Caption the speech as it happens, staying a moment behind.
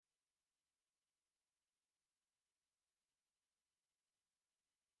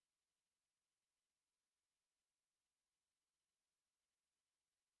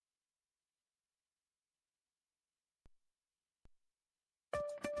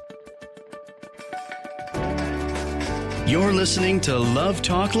You're listening to Love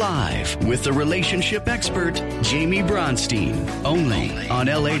Talk Live with the relationship expert, Jamie Bronstein, only on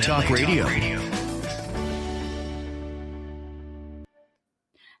LA Talk Radio.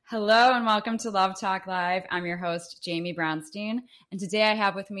 Hello and welcome to Love Talk Live. I'm your host, Jamie Bronstein, and today I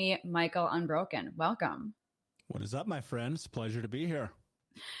have with me Michael Unbroken. Welcome. What is up, my friend? It's a pleasure to be here.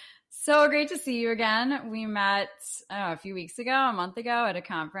 So great to see you again. We met a few weeks ago, a month ago at a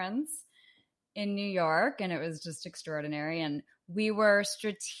conference in New York, and it was just extraordinary. And we were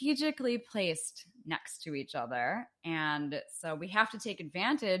strategically placed next to each other. And so we have to take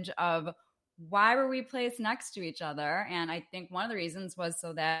advantage of why were we placed next to each other. And I think one of the reasons was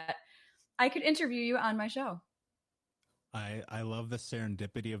so that I could interview you on my show. I love the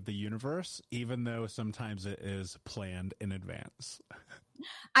serendipity of the universe, even though sometimes it is planned in advance.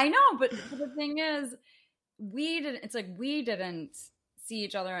 I know, but the thing is, we didn't see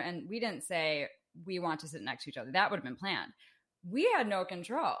each other and we didn't say we want to sit next to each other. That would have been planned. We had no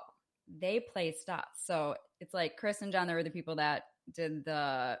control. They placed us. So it's like Chris and John, they were the people that did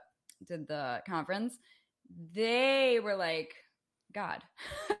the conference. They were like God.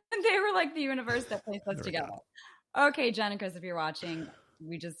 They were like the universe that placed us together. Okay, Jen and Chris, if you're watching,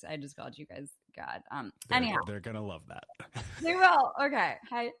 I just called you guys God. Anyhow, they're gonna love that. They will. Okay.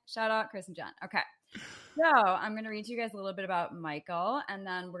 Hi, shout out Chris and Jen. Okay. So I'm going to read to you guys a little bit about Michael, and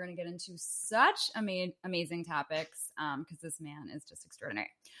then we're going to get into such amazing topics because this man is just extraordinary.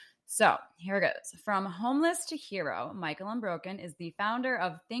 So here it goes. From homeless to hero, Michael Unbroken is the founder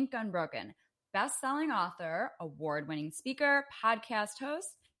of Think Unbroken, best-selling author, award-winning speaker, podcast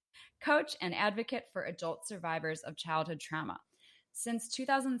host, coach, and advocate for adult survivors of childhood trauma. Since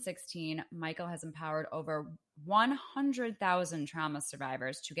 2016, Michael has empowered over 100,000 trauma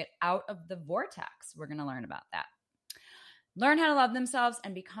survivors to get out of the vortex. We're going to learn about that. Learn how to love themselves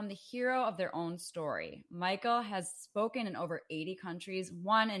and become the hero of their own story. Michael has spoken in over 80 countries,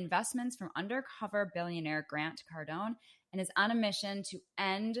 won investments from undercover billionaire Grant Cardone, and is on a mission to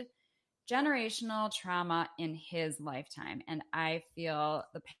end generational trauma in his lifetime. And I feel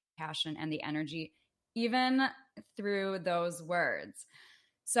the passion and the energy even through those words.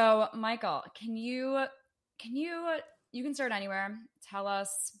 So, Michael, you can start anywhere. Tell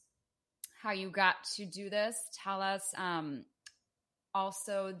us how you got to do this. Tell us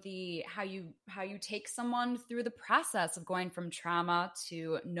also how you take someone through the process of going from trauma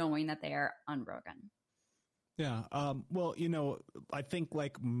to knowing that they are unbroken. Yeah. Well, I think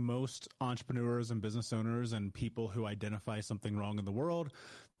like most entrepreneurs and business owners and people who identify something wrong in the world,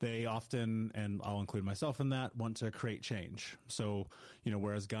 they often, and I'll include myself in that, want to create change. So,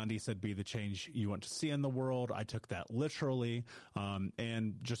 whereas Gandhi said, be the change you want to see in the world, I took that literally,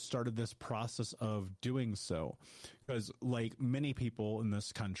 and just started this process of doing so. Because like many people in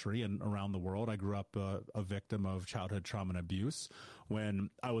this country and around the world, I grew up a victim of childhood trauma and abuse. When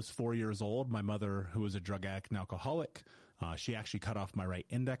I was 4 years old, my mother, who was a drug addict and alcoholic, she actually cut off my right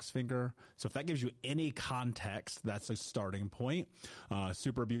index finger. So if that gives you any context, that's a starting point.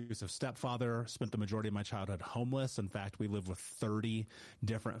 Super abusive stepfather, spent the majority of my childhood homeless. In fact, we lived with 30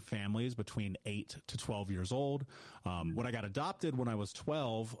 different families between 8 to 12 years old. When I got adopted when I was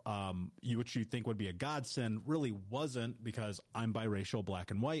 12, which you think would be a godsend, really wasn't, because I'm biracial, black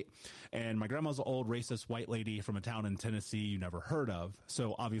and white. And my grandma's an old racist white lady from a town in Tennessee you never heard of.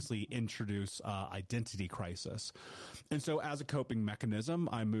 So obviously introduce identity crisis. And so as a coping mechanism,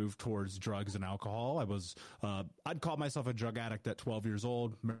 I moved towards drugs and alcohol. I'd call myself a drug addict at 12 years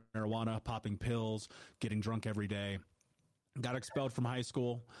old, marijuana, popping pills, getting drunk every day. Got expelled from high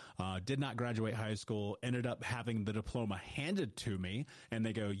school, did not graduate high school, ended up having the diploma handed to me, and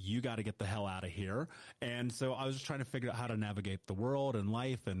they go, you got to get the hell out of here. And so I was just trying to figure out how to navigate the world and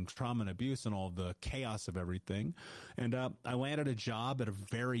life and trauma and abuse and all the chaos of everything. And I landed a job at a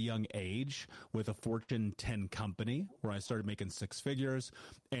very young age with a Fortune 10 company where I started making six figures.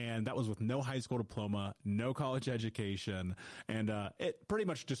 And that was with no high school diploma, no college education, and it pretty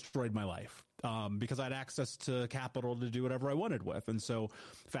much destroyed my life. Because I had access to capital to do whatever I wanted with. And so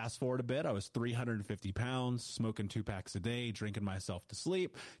fast forward a bit, I was 350 pounds, smoking 2 packs a day, drinking myself to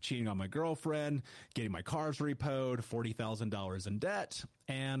sleep, cheating on my girlfriend, getting my cars repoed, $40,000 in debt.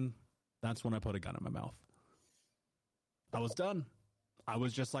 And that's when I put a gun in my mouth. I was done. I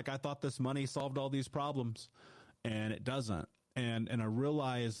was just like, I thought this money solved all these problems, and it doesn't. And I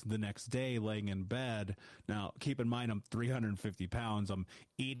realized the next day laying in bed, now keep in mind, I'm 350 pounds. I'm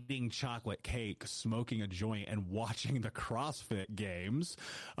eating chocolate cake, smoking a joint, and watching the CrossFit games,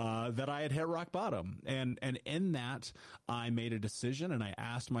 that I had hit rock bottom. And in that, I made a decision and I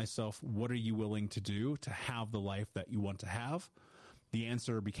asked myself, what are you willing to do to have the life that you want to have? The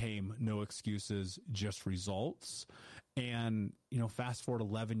answer became no excuses, just results. And, fast forward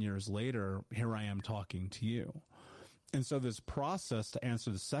 11 years later, here I am talking to you. And so this process, to answer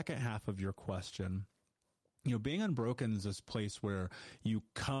the second half of your question, being unbroken is this place where you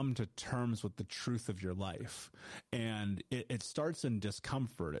come to terms with the truth of your life. And it starts in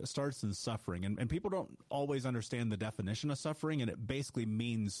discomfort. It starts in suffering. And people don't always understand the definition of suffering. And it basically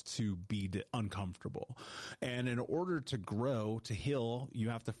means to be uncomfortable. And in order to grow, to heal, you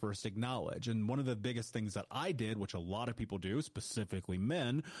have to first acknowledge. And one of the biggest things that I did, which a lot of people do, specifically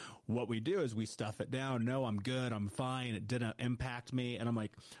men, what we do is we stuff it down. No, I'm good. I'm fine. It didn't impact me. And I'm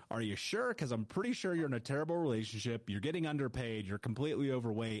like, are you sure? Because I'm pretty sure you're in a terrible relationship, you're getting underpaid, you're completely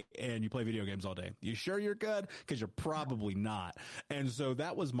overweight, and you play video games all day. You sure you're good? Because you're probably not. And so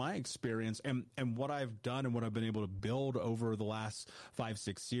that was my experience. And what I've done and what I've been able to build over the last 5,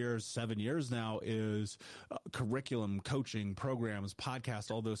 6 years, 7 years now is curriculum, coaching, programs,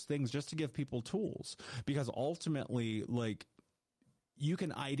 podcasts, all those things, just to give people tools. Because ultimately, you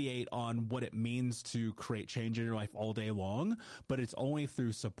can ideate on what it means to create change in your life all day long, but it's only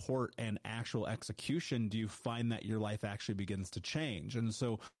through support and actual execution do you find that your life actually begins to change. And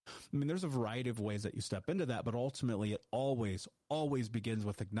so, there's a variety of ways that you step into that, but ultimately it always begins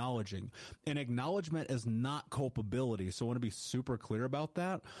with acknowledging. And acknowledgement is not culpability. So I want to be super clear about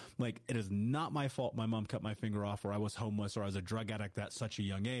that. It is not my fault my mom cut my finger off, or I was homeless, or I was a drug addict at such a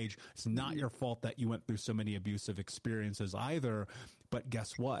young age. It's not your fault that you went through so many abusive experiences either. But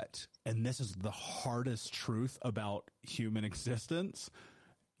guess what? And this is the hardest truth about human existence.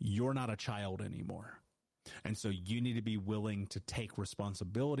 You're not a child anymore. And so you need to be willing to take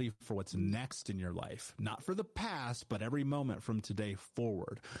responsibility for what's next in your life, not for the past, but every moment from today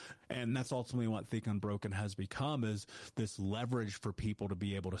forward. And that's ultimately what Think Unbroken has become, is this leverage for people to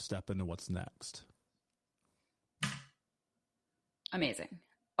be able to step into what's next. Amazing.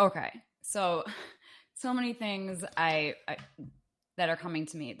 Okay. So many things that are coming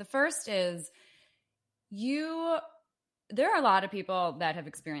to me. The first is there are a lot of people that have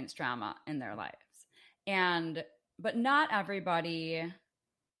experienced trauma in their lives. But not everybody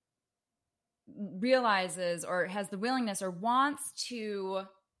realizes or has the willingness or wants to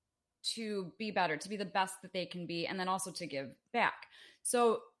be better, to be the best that they can be, and then also to give back.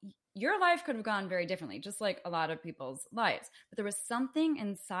 So your life could have gone very differently, just like a lot of people's lives. But there was something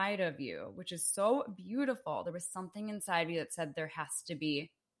inside of you, which is so beautiful. There was something inside of you that said there has to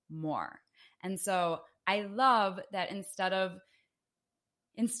be more. And so I love that instead of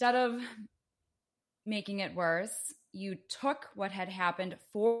making it worse, you took what had happened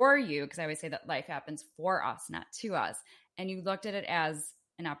for you, because I always say that life happens for us, not to us, and you looked at it as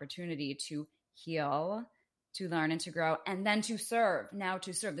an opportunity to heal, to learn and to grow, and then to serve. Now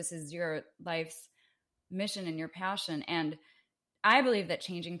to serve. This is your life's mission and your passion. And I believe that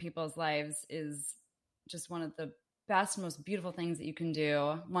changing people's lives is just one of the best, most beautiful things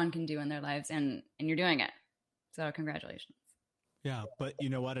that one can do in their lives, and you're doing it. So congratulations. Yeah, but you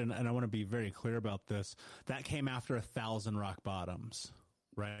know what? And I want to be very clear about this. That came after 1,000 rock bottoms,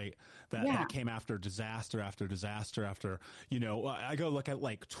 right? That came after disaster after disaster after, I go look at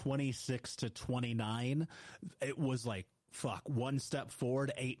 26 to 29. It was one step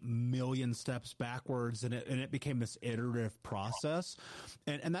forward, 8 million steps backwards. And it became this iterative process.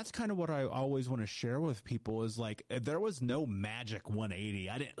 And that's kind of what I always want to share with people is there was no magic 180.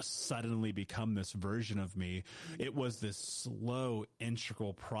 I didn't suddenly become this version of me. It was this slow,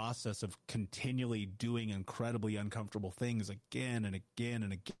 integral process of continually doing incredibly uncomfortable things again and again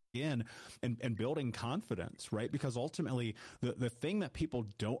and again. And building confidence, right? Because ultimately the thing that people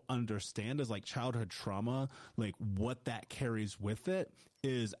don't understand is childhood trauma, what that carries with it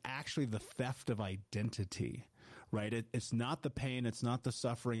is actually the theft of identity, right? It's not the pain. It's not the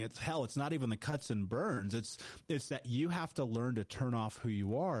suffering. It's not even the cuts and burns. It's that you have to learn to turn off who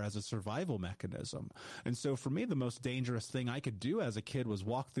you are as a survival mechanism. And so for me, the most dangerous thing I could do as a kid was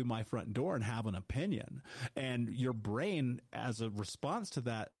walk through my front door and have an opinion. And your brain, as a response to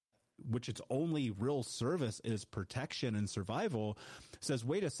that, which its only real service is protection and survival, says,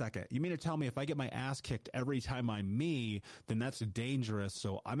 wait a second, you mean to tell me if I get my ass kicked every time I'm me, then that's dangerous.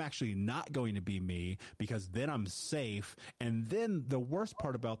 So I'm actually not going to be me because then I'm safe. And then the worst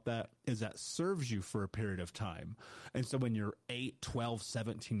part about that is that serves you for a period of time. And so when you're 8, 12,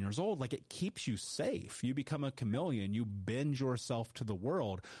 17 years old, it keeps you safe. You become a chameleon. You bend yourself to the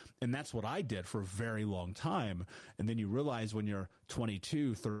world. And that's what I did for a very long time. And then you realize when you're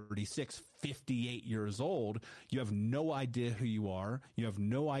 22, 36, 58 years old, you have no idea who you are. You have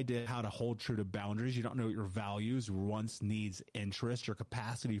no idea how to hold true to boundaries. You don't know your values, wants, needs, interests, your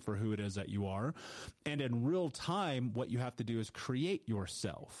capacity for who it is that you are. And in real time, what you have to do is create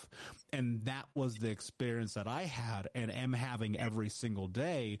yourself. And that was the experience that I had and am having every single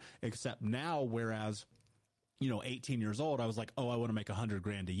day, except now, whereas 18 years old, I was like, oh, I want to make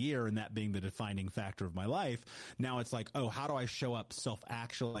 $100,000 a year. And that being the defining factor of my life. Now it's like, oh, how do I show up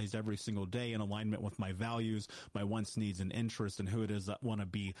self-actualized every single day in alignment with my values, my wants, needs, and interests, and who it is that I want to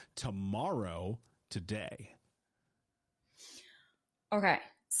be tomorrow, today. Okay.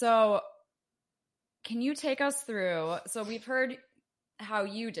 So can you take us through, so we've heard how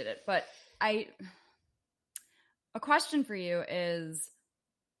you did it, but a question for you is,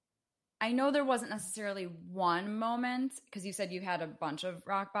 I know there wasn't necessarily one moment, because you said you had a bunch of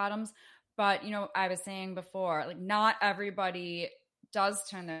rock bottoms, but I was saying before, like, not everybody does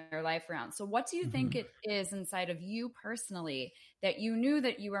turn their life around. So what do you think it is inside of you personally that you knew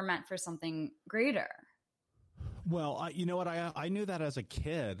that you were meant for something greater? Well, you know what? I knew that as a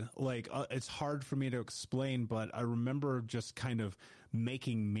kid. Like, it's hard for me to explain, but I remember just kind of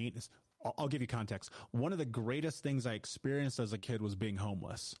making maintenance. I'll give you context. One of the greatest things I experienced as a kid was being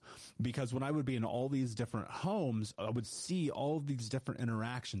homeless, because when I would be in all these different homes, I would see all of these different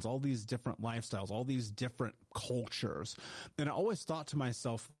interactions, all these different lifestyles, all these different cultures. And I always thought to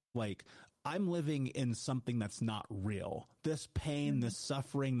myself, like, I'm living in something that's not real. This pain, this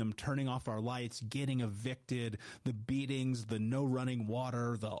suffering, them turning off our lights, getting evicted, the beatings, the no running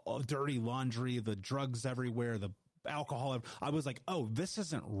water, the dirty laundry, the drugs everywhere, the alcohol. I was like, oh, this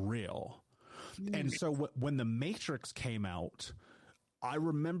isn't real. And so when The Matrix came out, I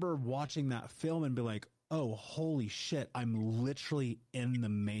remember watching that film and be like, oh, holy shit, I'm literally in the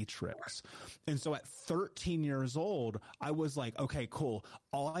Matrix. And so at 13 years old, I was like, okay, cool.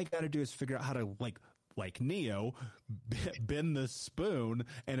 All I got to do is figure out how to like Neo, bend the spoon,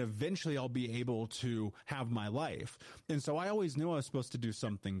 and eventually I'll be able to have my life. And so I always knew I was supposed to do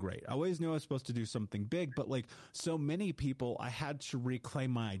something great. I always knew I was supposed to do something big, but like so many people, I had to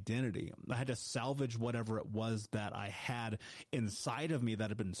reclaim my identity. I had to salvage whatever it was that I had inside of me that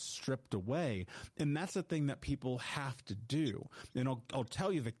had been stripped away. And that's the thing that people have to do. And I'll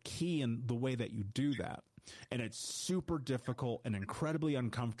tell you the key and the way that you do that. And it's super difficult and incredibly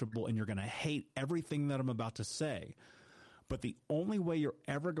uncomfortable, and you're going to hate everything that I'm about to say. But the only way you're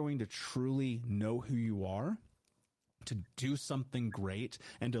ever going to truly know who you are, to do something great,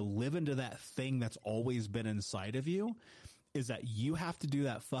 and to live into that thing that's always been inside of you, is that you have to do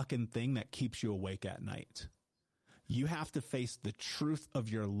that fucking thing that keeps you awake at night. You have to face the truth of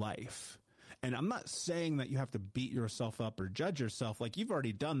your life. And I'm not saying that you have to beat yourself up or judge yourself. Like, you've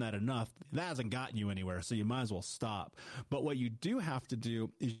already done that enough. That hasn't gotten you anywhere, so you might as well stop. But what you do have to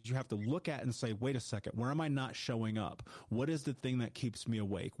do is you have to look at and say, wait a second, where am I not showing up? What is the thing that keeps me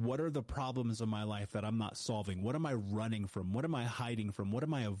awake? What are the problems in my life that I'm not solving? What am I running from? What am I hiding from? What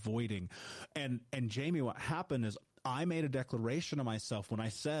am I avoiding? And Jamie, what happened is, I made a declaration to myself when I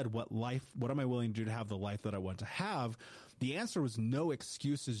said, what am I willing to do to have the life that I want to have? The answer was no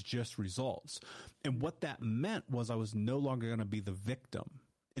excuses, just results. And what that meant was I was no longer going to be the victim.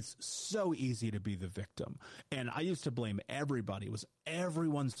 It's so easy to be the victim. And I used to blame everybody. It was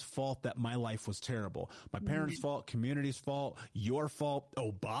everyone's fault that my life was terrible. My parents' fault, community's fault, your fault,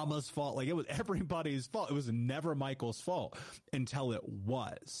 Obama's fault. Like, it was everybody's fault. It was never Michael's fault until it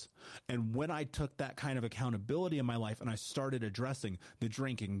was. And when I took that kind of accountability in my life and I started addressing the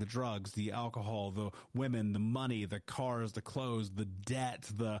drinking, the drugs, the alcohol, the women, the money, the cars, the clothes, the debt,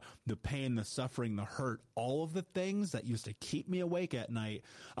 the pain, the suffering, the hurt, all of the things that used to keep me awake at night,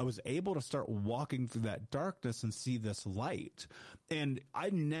 I was able to start walking through that darkness and see this light. And I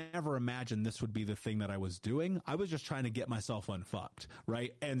never imagined this would be the thing that I was doing. I was just trying to get myself unfucked,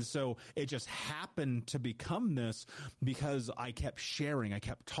 right? And so it just happened to become this because I kept sharing, I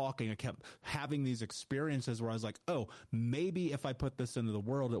kept talking, I kept having these experiences where I was like, oh, maybe if I put this into the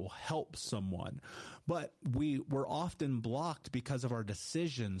world, it will help someone. But we were often blocked because of our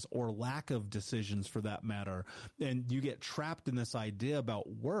decisions, or lack of decisions for that matter. And you get trapped in this idea about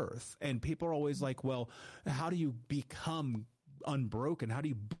worth. And people are always like, well, how do you become unbroken? How do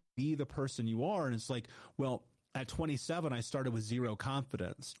you be the person you are? And it's like, well, at 27, I started with zero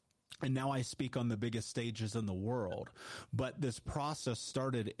confidence. And now I speak on the biggest stages in the world. But this process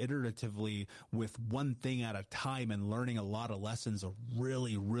started iteratively with one thing at a time and learning a lot of lessons a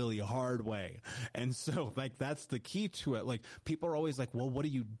really, really hard way. And so like, that's the key to it. Like people are always like, well, what do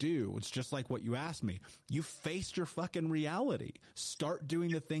you do? It's just like what you asked me. You faced your fucking reality. Start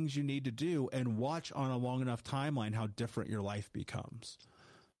doing the things you need to do and watch on a long enough timeline how different your life becomes.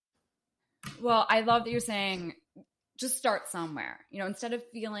 Well, I love that you're saying just start somewhere, instead of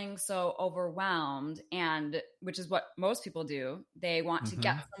feeling so overwhelmed, and which is what most people do. They want to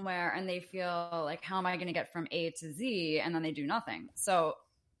get somewhere and they feel like, how am I going to get from A to Z? And then they do nothing. So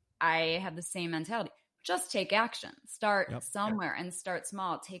I have the same mentality. Just take action, start somewhere and start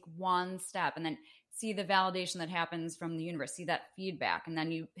small, take one step and then see the validation that happens from the universe, see that feedback. And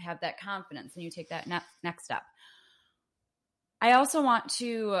then you have that confidence and you take that next step. I also want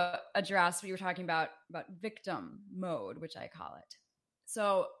to address what you were talking about victim mode, which I call it.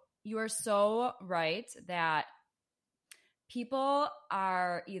 So you are so right that people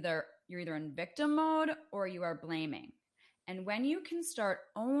are you're either in victim mode or you are blaming. And when you can start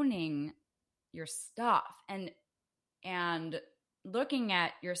owning your stuff and looking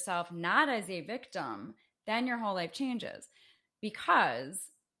at yourself not as a victim, then your whole life changes. Because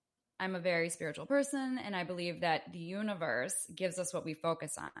I'm a very spiritual person, and I believe that the universe gives us what we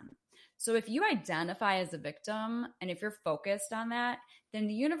focus on. So if you identify as a victim, and if you're focused on that, then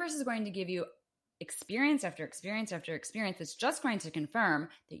the universe is going to give you experience after experience after experience that's just going to confirm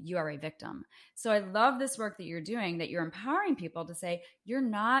that you are a victim. So I love this work that you're doing, that you're empowering people to say, you're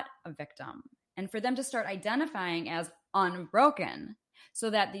not a victim. And for them to start identifying as unbroken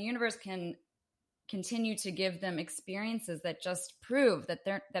so that the universe can continue to give them experiences that just prove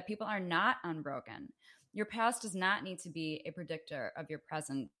that people are not unbroken. Your past does not need to be a predictor of your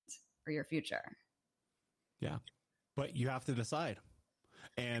present or your future. Yeah, but you have to decide.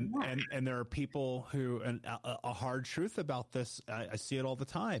 And there are people who, and a hard truth about this, I see it all the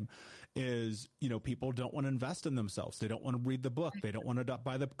time, is, people don't want to invest in themselves. They don't want to read the book. They don't want to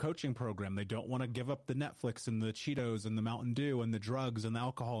buy the coaching program. They don't want to give up the Netflix and the Cheetos and the Mountain Dew and the drugs and the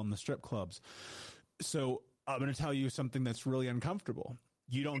alcohol and the strip clubs. So I'm going to tell you something that's really uncomfortable.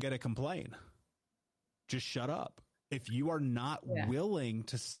 You don't get to complain. Just shut up. If you are not willing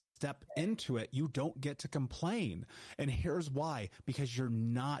to step into it, you don't get to complain. And here's why: because you're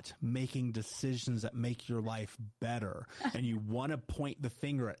not making decisions that make your life better. And you want to point the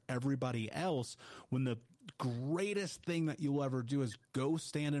finger at everybody else when the greatest thing that you'll ever do is go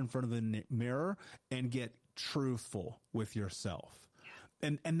stand in front of the mirror and get truthful with yourself.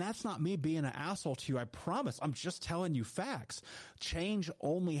 And that's not me being an asshole to you. I promise. I'm just telling you facts. Change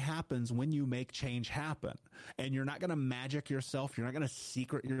only happens when you make change happen. And you're not going to magic yourself. You're not going to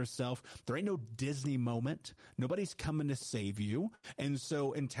secret yourself. There ain't no Disney moment. Nobody's coming to save you. And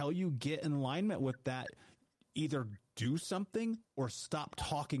so until you get in alignment with that, either do something or stop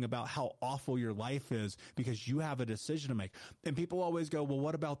talking about how awful your life is, because you have a decision to make. And people always go, well,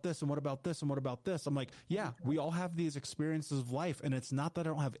 what about this? And what about this? And what about this? I'm like, yeah, we all have these experiences of life. And it's not that I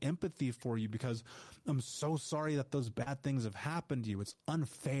don't have empathy for you, because I'm so sorry that those bad things have happened to you. It's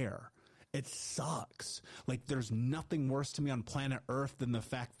unfair. It sucks. Like, there's nothing worse to me on planet Earth than the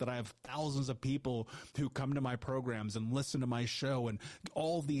fact that I have thousands of people who come to my programs and listen to my show and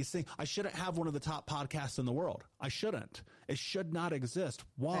all these things. I shouldn't have one of the top podcasts in the world. I shouldn't. It should not exist.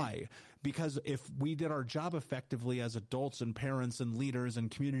 Why? Right. Because if we did our job effectively as adults and parents and leaders and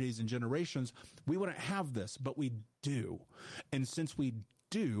communities and generations, we wouldn't have this, but we do. And since we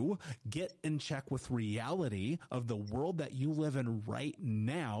do, get in check with reality of the world that you live in right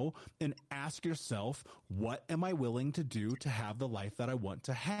now and ask yourself, what am I willing to do to have the life that I want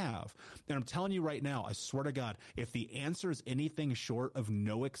to have? And I'm telling you right now, I swear to God, if the answer is anything short of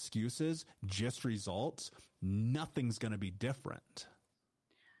no excuses, just results, nothing's going to be different.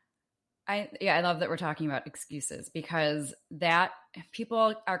 I love that we're talking about excuses, because that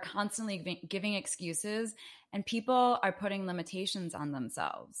people are constantly giving excuses and people are putting limitations on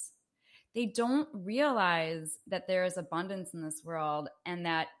themselves. They don't realize that there is abundance in this world and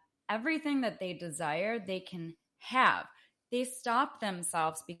that everything that they desire, they can have. They stop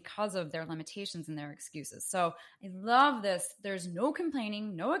themselves because of their limitations and their excuses. So I love this. There's no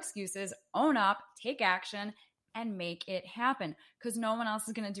complaining, no excuses. Own up, take action, and make it happen, because no one else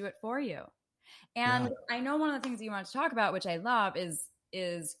is going to do it for you. And I know one of the things that you want to talk about, which I love,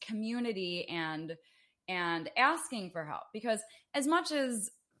 is community and asking for help, because as much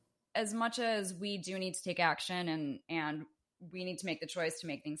as we do need to take action and we need to make the choice to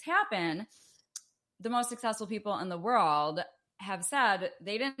make things happen, the most successful people in the world have said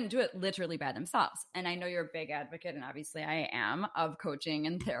they didn't do it literally by themselves. And I know you're a big advocate, and obviously I am, of coaching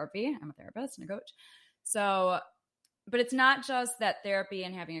and therapy. I'm a therapist and a coach. So, but it's not just that therapy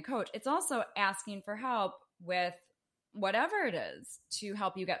and having a coach. It's also asking for help with whatever it is to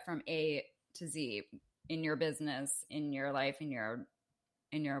help you get from A to Z in your business, in your life, in your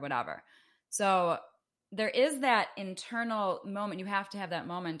whatever. So there is that internal moment. You have to have that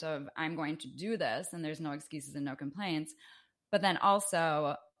moment of, I'm going to do this, and there's no excuses and no complaints. But then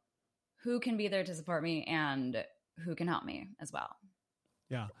also, who can be there to support me and who can help me as well?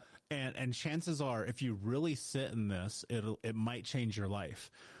 Yeah. And chances are, if you really sit in this, it might change your life.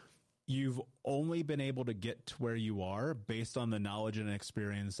 You've only been able to get to where you are based on the knowledge and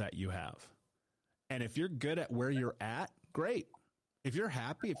experience that you have. And if you're good at where you're at, great. If you're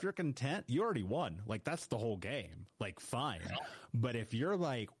happy, if you're content, you already won. Like, that's the whole game. Like, fine. But if you're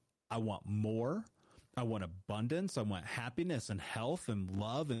like, I want more, I want abundance, I want happiness and health and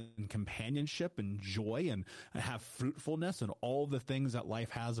love and companionship and joy and have fruitfulness and all the things that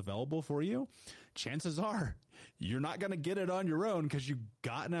life has available for you, chances are you're not going to get it on your own, because you've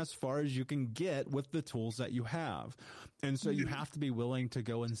gotten as far as you can get with the tools that you have. And so you have to be willing to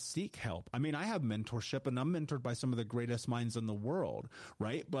go and seek help. I mean, I have mentorship, and I'm mentored by some of the greatest minds in the world,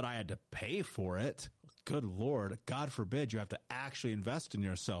 right? But I had to pay for it. Good Lord, God forbid you have to actually invest in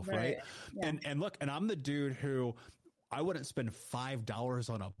yourself, right? Yeah. And look, and I'm the dude who I wouldn't spend $5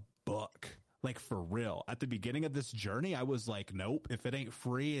 on a book. Like, for real. At the beginning of this journey, I was like, nope, if it ain't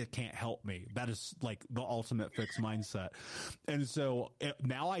free, it can't help me. That is like the ultimate fixed mindset. And so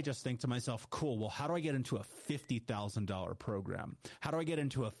now I just think to myself, cool, well, how do I get into a $50,000 program? How do I get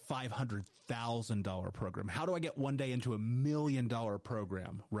into a $500,000 program? How do I get one day into $1 million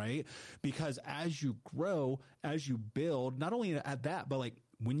program, right? Because as you grow, as you build, not only at that, but like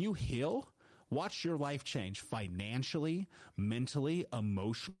when you heal, watch your life change financially, mentally,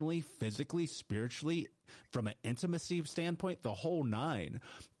 emotionally, physically, spiritually, from an intimacy standpoint, the whole nine.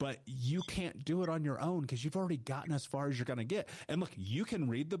 But you can't do it on your own, because you've already gotten as far as you're going to get. And look, you can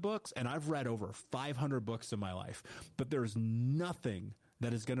read the books, and I've read over 500 books in my life, but there's nothing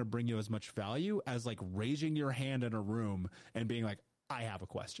that is going to bring you as much value as like raising your hand in a room and being like, I have a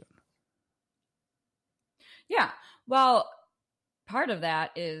question. Yeah. Well, part of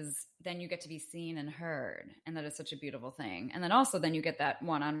that is then you get to be seen and heard. And that is such a beautiful thing. And then also then you get that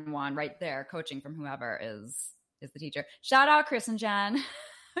one-on-one right there, coaching from whoever is the teacher. Shout out Chris and Jen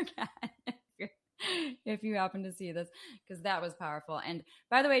again, if you happen to see this, because that was powerful. And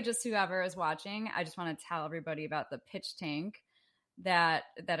by the way, just whoever is watching, I just want to tell everybody about the pitch tank that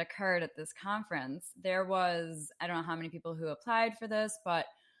occurred at this conference. There was, I don't know how many people who applied for this, but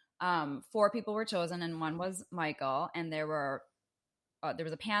 4 people were chosen, and one was Michael. And there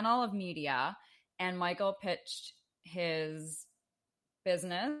was a panel of media, and Michael pitched his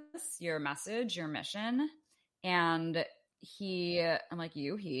business, your message, your mission. And I'm like,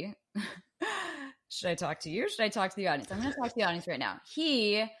 he, should I talk to you? Should I talk to the audience? I'm going to talk to the audience right now.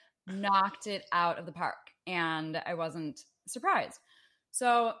 He knocked it out of the park, and I wasn't surprised.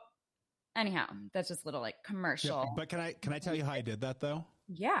 So anyhow, that's just a little like commercial. Yeah, but can I tell you how I did that though?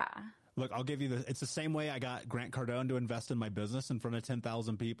 Yeah. Look, I'll give you it's the same way I got Grant Cardone to invest in my business in front of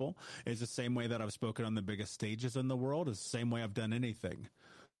 10,000 people. It's the same way that I've spoken on the biggest stages in the world. It's the same way I've done anything.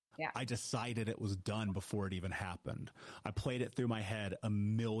 Yeah. I decided it was done before it even happened. I played it through my head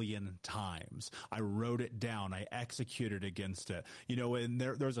 1,000,000 times. I wrote it down. I executed against it. You know, and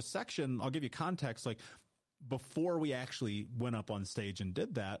there's a section, I'll give you context, like, before we actually went up on stage and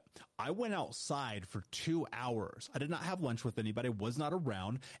did that, I went outside for 2 hours. I did not have lunch with anybody, was not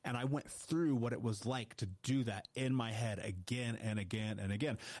around, and I went through what it was like to do that in my head again and again and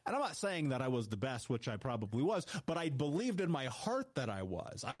again. And I'm not saying that I was the best, which I probably was, but I believed in my heart that I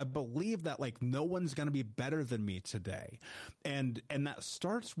was. I believed that like no one's going to be better than me today. And that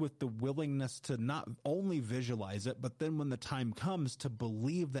starts with the willingness to not only visualize it, but then when the time comes to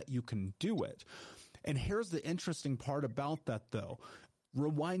believe that you can do it. And here's the interesting part about that, though.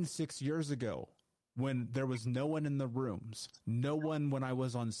 Rewind 6 years ago when there was no one in the rooms, no one when I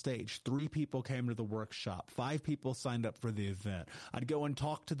was on stage. 3 people came to the workshop. 5 people signed up for the event. I'd go and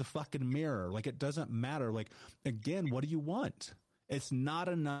talk to the fucking mirror. Like, it doesn't matter. Like, again, what do you want? It's not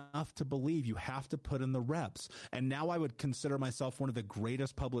enough to believe. You have to put in the reps. And now I would consider myself one of the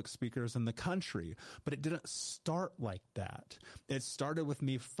greatest public speakers in the country, but it didn't start like that. It started with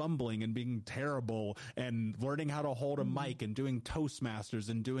me fumbling and being terrible and learning how to hold a mic and doing Toastmasters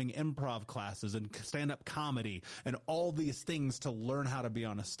and doing improv classes and stand-up comedy and all these things to learn how to be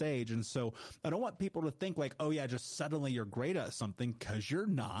on a stage. And so I don't want people to think like, oh yeah, just suddenly you're great at something, because you're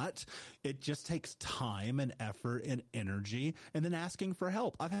not. It just takes time and effort and energy, and then asking for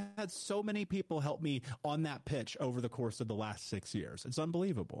help. I've had so many people help me on that pitch over the course of the last 6 years. It's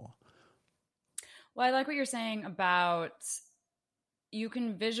unbelievable. Well, I like what you're saying about you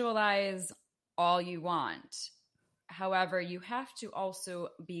can visualize all you want. However, you have to also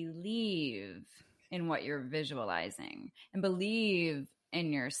believe in what you're visualizing and believe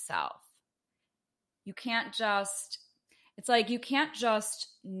in yourself. You can't just, it's like you can't just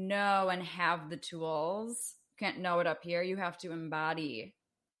know and have the tools. You can't know it up here. You have to embody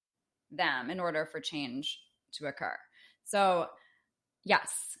them in order for change to occur. So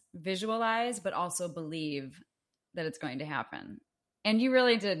yes, visualize, but also believe that it's going to happen. And you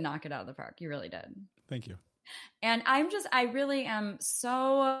really did knock it out of the park. You really did. Thank you. And I really am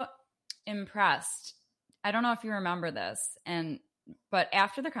so impressed. I don't know if you remember this, but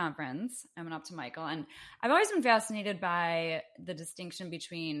after the conference, I went up to Michael, and I've always been fascinated by the distinction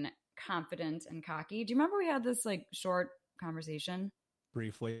between confident and cocky. Do you remember we had this like short conversation?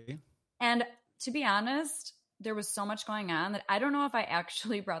 Briefly. And to be honest, there was so much going on that I don't know if I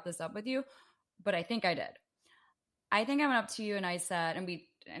actually brought this up with you, but I think I did. I think I went up to you and I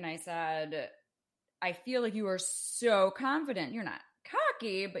said, I feel like you are so confident. You're not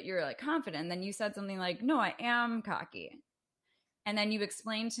cocky, but you're like confident. And then you said something like, no, I am cocky. And then you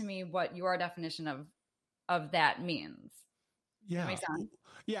explained to me what your definition of that means. Yeah. Makes sense?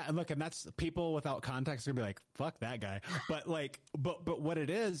 Yeah. And look, and that's people without context are gonna be like, fuck that guy. But like, but what it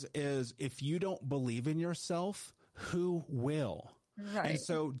is if you don't believe in yourself, who will? Right. And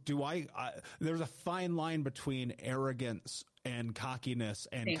so there's a fine line between arrogance and cockiness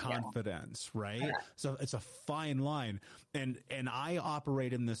and confidence, right? Yeah. So it's a fine line. And I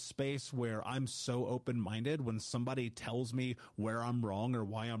operate in this space where I'm so open-minded. When somebody tells me where I'm wrong or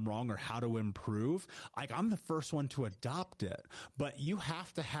why I'm wrong or how to improve, like I'm the first one to adopt it. But you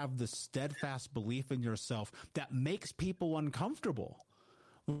have to have the steadfast belief in yourself that makes people uncomfortable.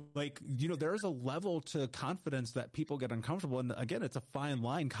 Like, there's a level to confidence that people get uncomfortable. And again, it's a fine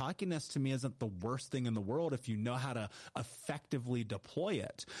line. Cockiness to me isn't the worst thing in the world if you know how to effectively deploy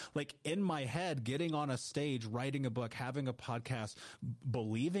it. Like in my head, getting on a stage, writing a book, having a podcast,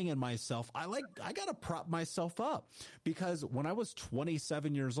 believing in myself, I got to prop myself up, because when I was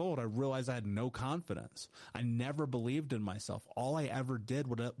 27 years old, I realized I had no confidence. I never believed in myself. All I ever did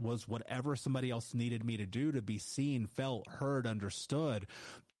was whatever somebody else needed me to do to be seen, felt, heard, understood.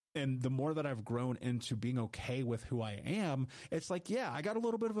 And the more that I've grown into being okay with who I am, it's like, yeah, I got a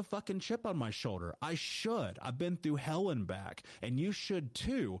little bit of a fucking chip on my shoulder. I should. I've been through hell and back, and you should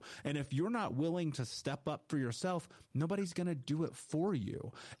too. And if you're not willing to step up for yourself, nobody's going to do it for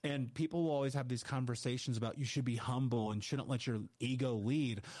you. And people will always have these conversations about you should be humble and shouldn't let your ego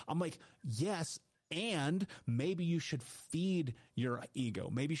lead. I'm like, yes. And maybe you should feed your ego.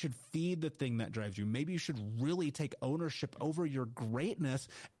 Maybe you should feed the thing that drives you. Maybe you should really take ownership over your greatness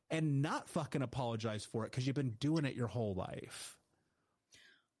and not fucking apologize for it because you've been doing it your whole life.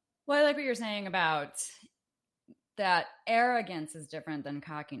 Well, I like what you're saying about that arrogance is different than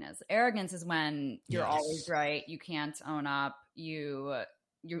cockiness. Arrogance is when you're always right. You can't own up. You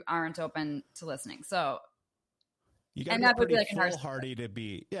aren't open to listening. So you got to be pretty foolhardy to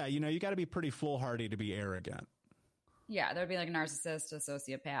be, you got to be pretty foolhardy to be arrogant. Yeah, there would be like a narcissist, a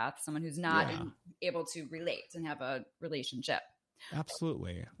sociopath, someone who's not able to relate and have a relationship.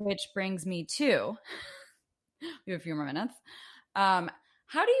 Absolutely. Which brings me to, we have a few more minutes. How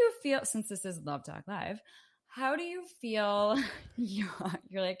do you feel, since this is Love Talk Live, how do you feel, you're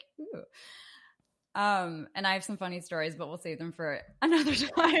like, ooh. And I have some funny stories, but we'll save them for another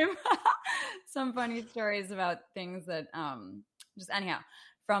time. Some funny stories about things that, just anyhow,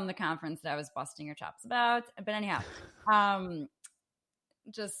 from the conference that I was busting your chops about. But anyhow,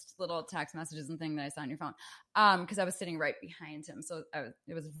 just little text messages and thing that I saw on your phone. Because I was sitting right behind him. So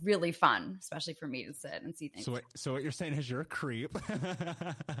it was really fun, especially for me to sit and see things. So what you're saying is you're a creep.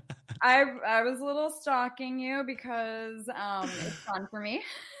 I was a little stalking you because it's fun for me.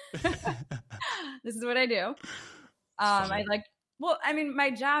 This is what I do. My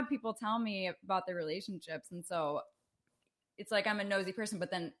job, people tell me about their relationships. And so it's like I'm a nosy person,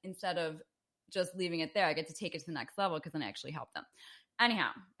 but then instead of just leaving it there, I get to take it to the next level because then I actually help them. Anyhow,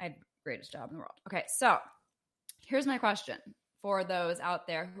 I had the greatest job in the world. Okay, so here's my question for those out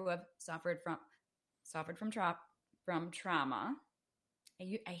there who have suffered from trauma.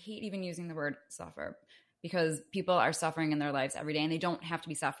 I hate even using the word suffer because people are suffering in their lives every day and they don't have to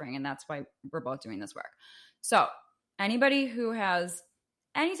be suffering. And that's why we're both doing this work. So anybody who has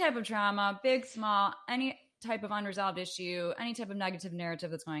any type of trauma, big, small, any type of unresolved issue, any type of negative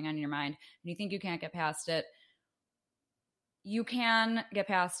narrative that's going on in your mind, and you think you can't get past it, you can get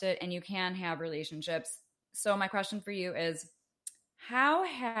past it and you can have relationships. So my question for you is, how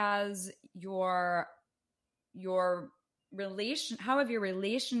has how have your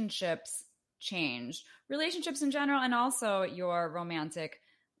relationships changed? Relationships in general, and also your romantic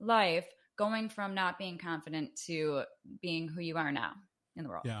life, going from not being confident to being who you are now in the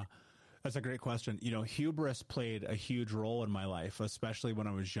world? Yeah. That's a great question. Hubris played a huge role in my life, especially when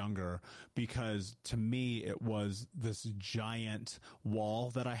I was younger, because to me, it was this giant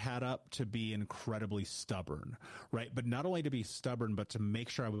wall that I had up to be incredibly stubborn, right? But not only to be stubborn, but to make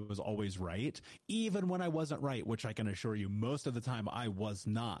sure I was always right, even when I wasn't right, which I can assure you most of the time I was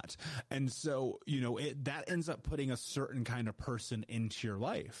not. And so, that ends up putting a certain kind of person into your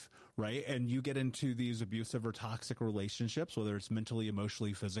life, right? And you get into these abusive or toxic relationships, whether it's mentally,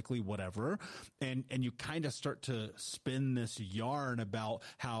 emotionally, physically, whatever. And you kind of start to spin this yarn about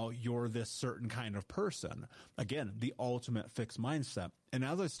how you're this certain kind of person. Again, the ultimate fixed mindset. And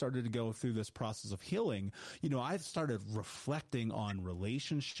as I started to go through this process of healing, I started reflecting on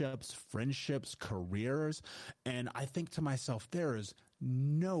relationships, friendships, careers. And I think to myself, there is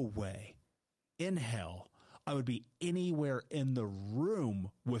no way in hell I would be anywhere in the room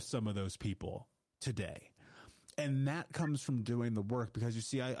with some of those people today. And that comes from doing the work, because you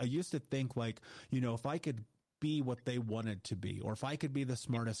see, I used to think like, if I could be what they wanted to be, or if I could be the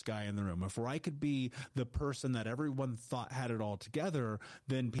smartest guy in the room, or I could be the person that everyone thought had it all together,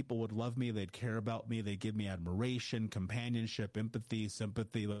 then people would love me, they'd care about me, they'd give me admiration, companionship, empathy,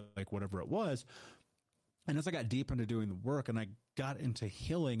 sympathy, like whatever it was. And as I got deep into doing the work and I got into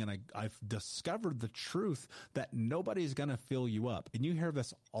healing, and I've discovered the truth that nobody's going to fill you up. And you hear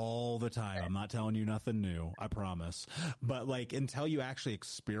this all the time. I'm not telling you nothing new, I promise. But like, until you actually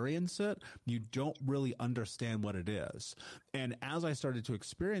experience it, you don't really understand what it is. And as I started to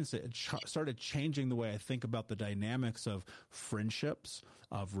experience it, it started changing the way I think about the dynamics of friendships,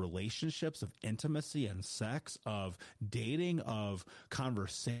 of relationships, of intimacy and sex, of dating, of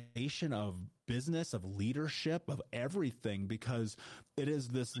conversation, of business, of leadership, of everything, because it is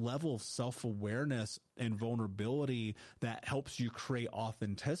this level of self-awareness and vulnerability that helps you create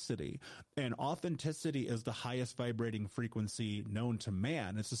authenticity. And authenticity is the highest vibrating frequency known to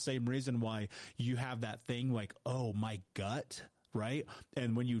man. It's the same reason why you have that thing like, oh, my gut, right?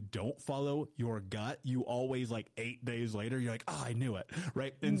 And when you don't follow your gut, you always, like 8 days later, you're like, oh, I knew it,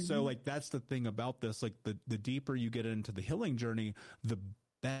 right? And so like, that's the thing about this, like the deeper you get into the healing journey, the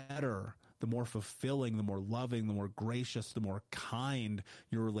better, the more fulfilling, the more loving, the more gracious, the more kind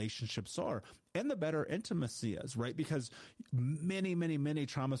your relationships are. And the better intimacy is, right? Because many, many, many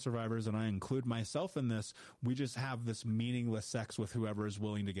trauma survivors, and I include myself in this, we just have this meaningless sex with whoever is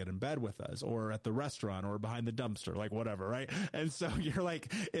willing to get in bed with us, or at the restaurant, or behind the dumpster, like whatever, right? And so you're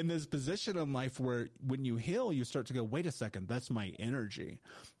like in this position in life where when you heal, you start to go, wait a second, that's my energy.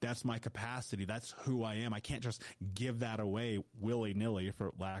 That's my capacity. That's who I am. I can't just give that away willy-nilly,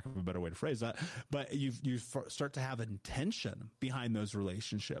 for lack of a better way to phrase that. But you start to have intention behind those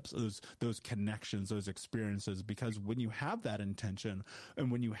relationships, those connections, those experiences, because when you have that intention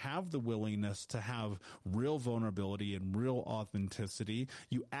and when you have the willingness to have real vulnerability and real authenticity,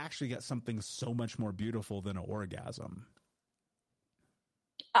 you actually get something so much more beautiful than an orgasm.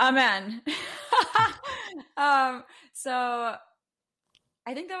 Amen. So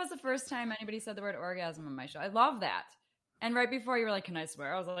I think that was the first time anybody said the word orgasm on my show. I love that. And right before you were like, can I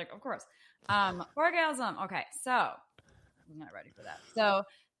swear? I was like, of course. Orgasm. Okay. So I'm not ready for that. So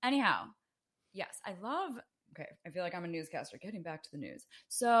anyhow, yes, I feel like I'm a newscaster. Getting back to the news.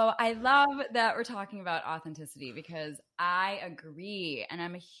 So I love that we're talking about authenticity, because I agree. And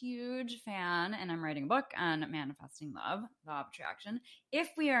I'm a huge fan, and I'm writing a book on manifesting love, law of attraction. If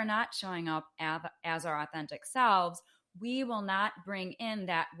we are not showing up as our authentic selves, we will not bring in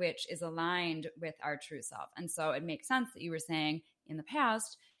that which is aligned with our true self. And so it makes sense that you were saying in the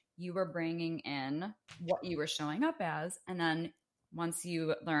past, you were bringing in what you were showing up as. And then once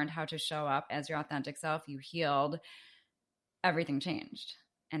you learned how to show up as your authentic self, you healed, everything changed.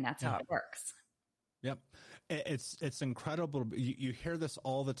 And that's how it works. Yep. It's incredible. You hear this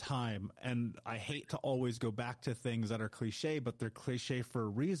all the time, and I hate to always go back to things that are cliche, but they're cliche for a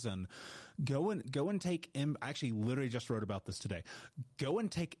reason. Go and take I actually literally just wrote about this today. Go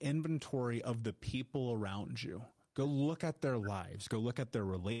and take inventory of the people around you. Go look at their lives. Go look at their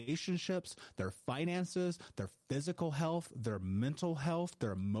relationships, their finances, their physical health, their mental health,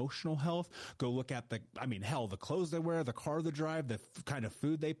 their emotional health. Go look at the clothes they wear, the car they drive, the kind of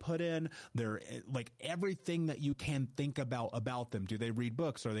food they put in, their, like, everything that you can think about them. Do they read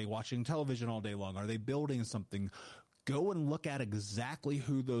books? Are they watching television all day long? Are they building something? Go and look at exactly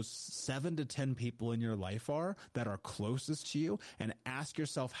who those 7 to 10 people in your life are that are closest to you, and ask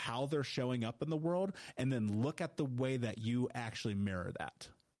yourself how they're showing up in the world, and then look at the way that you actually mirror that.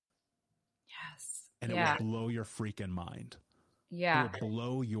 Yes. And it will blow your freaking mind. Yeah. It will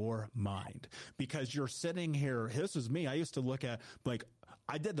blow your mind, because you're sitting here. This is me. I used to look at, like,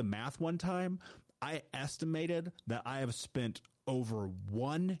 I did the math one time. I estimated that I have spent over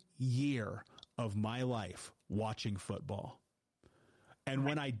 1 year of my life watching football. And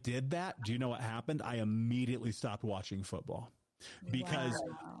when I did that, do you know what happened? I immediately stopped watching football, because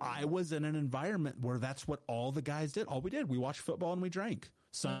I was in an environment where that's what all the guys did. All we did, we watched football and we drank.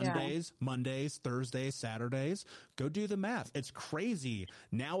 Sundays, Mondays, Thursdays, Saturdays. Go do the math. It's crazy.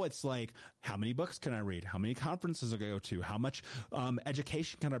 Now it's like, how many books can I read? How many conferences I go to? How much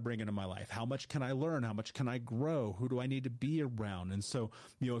education can I bring into my life? How much can I learn? How much can I grow? Who do I need to be around? And so,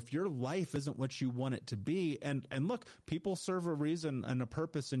 if your life isn't what you want it to be, and look, people serve a reason and a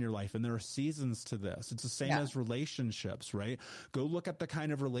purpose in your life, and there are seasons to this. It's the same as relationships, right? Go look at the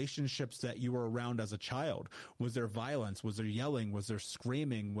kind of relationships that you were around as a child. Was there violence? Was there yelling? Was there screaming?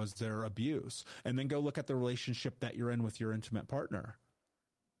 Was there abuse? And then go look at the relationship that you're in with your intimate partner.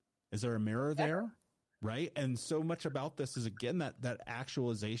 Is there a mirror there? Right? And so much about this is, again, that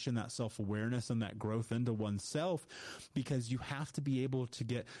actualization, that self-awareness, and that growth into oneself, because you have to be able to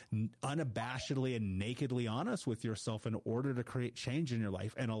get unabashedly and nakedly honest with yourself in order to create change in your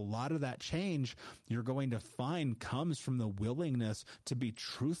life. And a lot of that change you're going to find comes from the willingness to be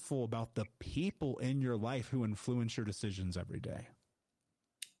truthful about the people in your life who influence your decisions every day.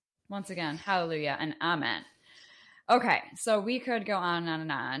 Once again, hallelujah and amen. Okay, so we could go on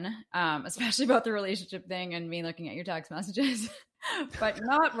and on, especially about the relationship thing and me looking at your text messages. But you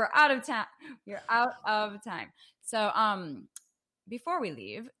know what? We're out of time. You're out of time. So before we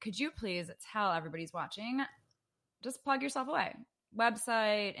leave, could you please tell everybody who's watching, just plug yourself away.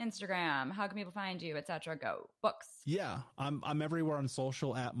 Website, Instagram, how can people find you, etc. Go. Books. Yeah, I'm everywhere on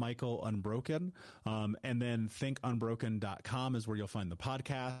social at Michael Unbroken. And then thinkunbroken.com is where you'll find the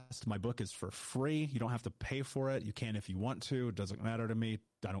podcast. My book is for free. You don't have to pay for it. You can if you want to. It doesn't matter to me.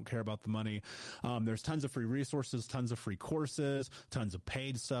 I don't care about the money. There's tons of free resources, tons of free courses, tons of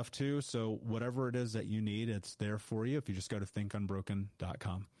paid stuff too. So whatever it is that you need, it's there for you if you just go to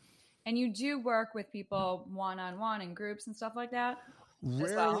thinkunbroken.com. And you do work with people one-on-one in groups and stuff like that?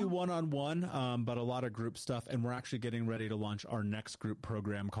 Rarely one-on-one, but a lot of group stuff. And we're actually getting ready to launch our next group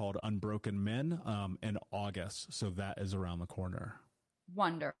program called Unbroken Men in August. So that is around the corner.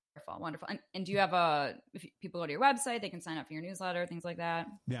 Wonderful. And do you have if people go to your website, they can sign up for your newsletter, things like that?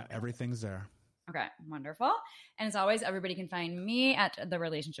 Yeah, everything's there. Okay, wonderful. And as always, everybody can find me at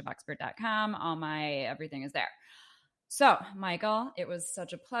therelationshipexpert.com. All my everything is there. So, Michael, it was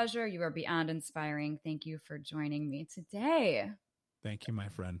such a pleasure. You are beyond inspiring. Thank you for joining me today. Thank you, my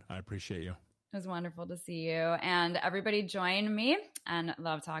friend. I appreciate you. It was wonderful to see you. And everybody join me on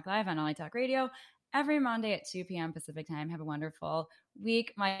Love Talk Live on LA Talk Radio every Monday at 2 p.m. Pacific time. Have a wonderful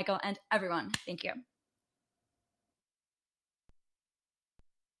week, Michael, and everyone. Thank you.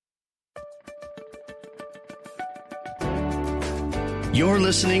 You're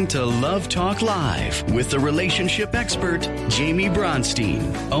listening to Love Talk Live with the relationship expert, Jamie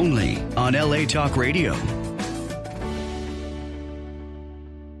Bronstein, only on LA Talk Radio.